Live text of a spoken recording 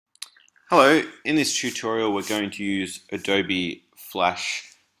Hello, in this tutorial we're going to use Adobe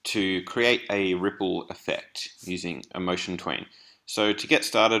Flash to create a ripple effect using a motion tween. So to get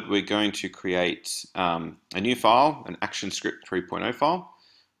started we're going to create a new file, an ActionScript 3.0 file.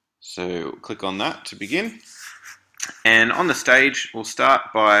 So click on that to begin. And on the stage we'll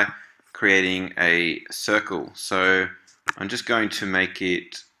start by creating a circle. So I'm just going to make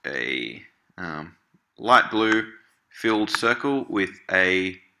it a light blue filled circle with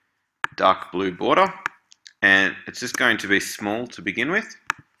a dark blue border, and it's just going to be small to begin with.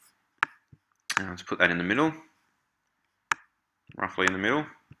 And let's put that in the middle, roughly in the middle.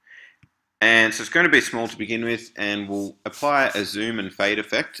 And so it's going to be small to begin with, and we'll apply a zoom and fade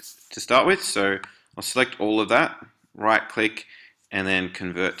effect to start with. So I'll select all of that, right click, and then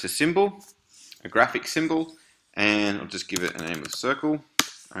convert to symbol, a graphic symbol, and I'll just give it a name of circle.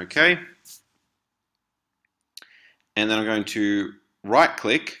 Okay. And then I'm going to right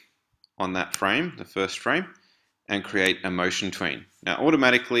click on that frame, the first frame, and create a motion tween. Now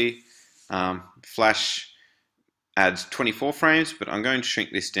automatically Flash adds 24 frames, but I'm going to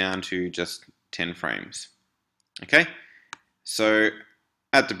shrink this down to just 10 frames. Okay, so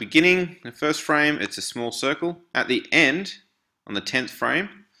at the beginning, the first frame, it's a small circle. At the end, on the 10th frame,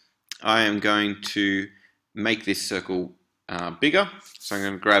 I am going to make this circle bigger. So I'm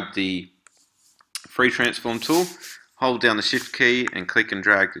going to grab the free transform tool, hold down the shift key and click and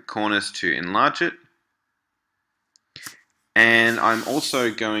drag the corners to enlarge it. And I'm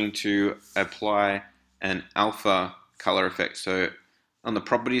also going to apply an alpha color effect. So on the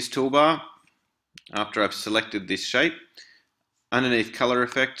properties toolbar, after I've selected this shape, underneath color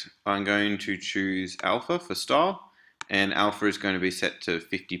effect, I'm going to choose alpha for style, and alpha is going to be set to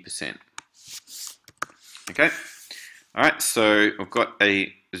 50%. Okay, alright, so I've got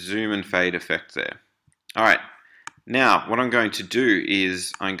a zoom and fade effect there. Alright. Now, what I'm going to do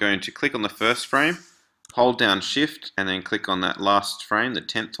is I'm going to click on the first frame, hold down shift, and then click on that last frame, the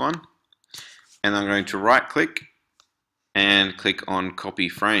 10th one. And I'm going to right click and click on copy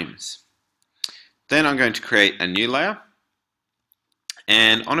frames. Then I'm going to create a new layer.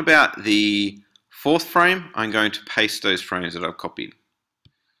 And on about the 4th frame, I'm going to paste those frames that I've copied.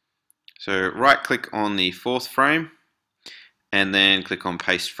 So right click on the 4th frame and then click on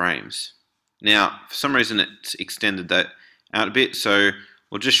paste frames. Now, for some reason it's extended that out a bit, so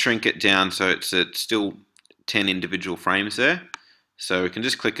we'll just shrink it down so it's still 10 individual frames there. So we can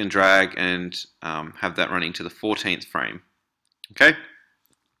just click and drag and have that running to the 14th frame. Okay.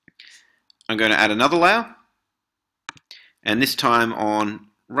 I'm going to add another layer, and this time on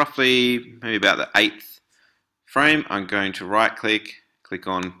roughly maybe about the 8th frame, I'm going to right click, click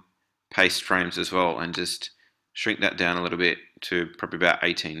on paste frames as well, and just shrink that down a little bit to probably about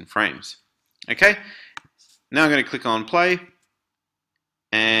 18 frames. Okay, now I'm going to click on play,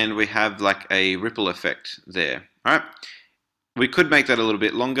 and we have like a ripple effect there. Alright, we could make that a little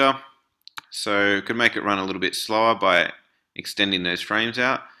bit longer, so we could make it run a little bit slower by extending those frames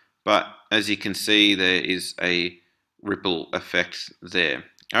out, but as you can see there is a ripple effect there.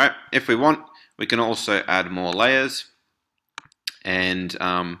 Alright, if we want, we can also add more layers, and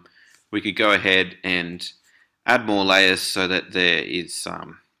we could go ahead and add more layers so that there is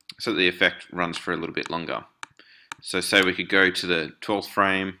so the effect runs for a little bit longer. So say we could go to the 12th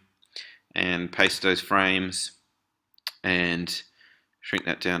frame and paste those frames and shrink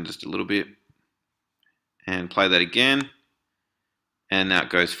that down just a little bit and play that again, and now it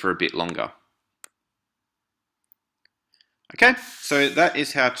goes for a bit longer. Okay, so that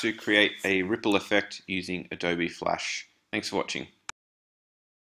is how to create a ripple effect using Adobe Flash. Thanks for watching.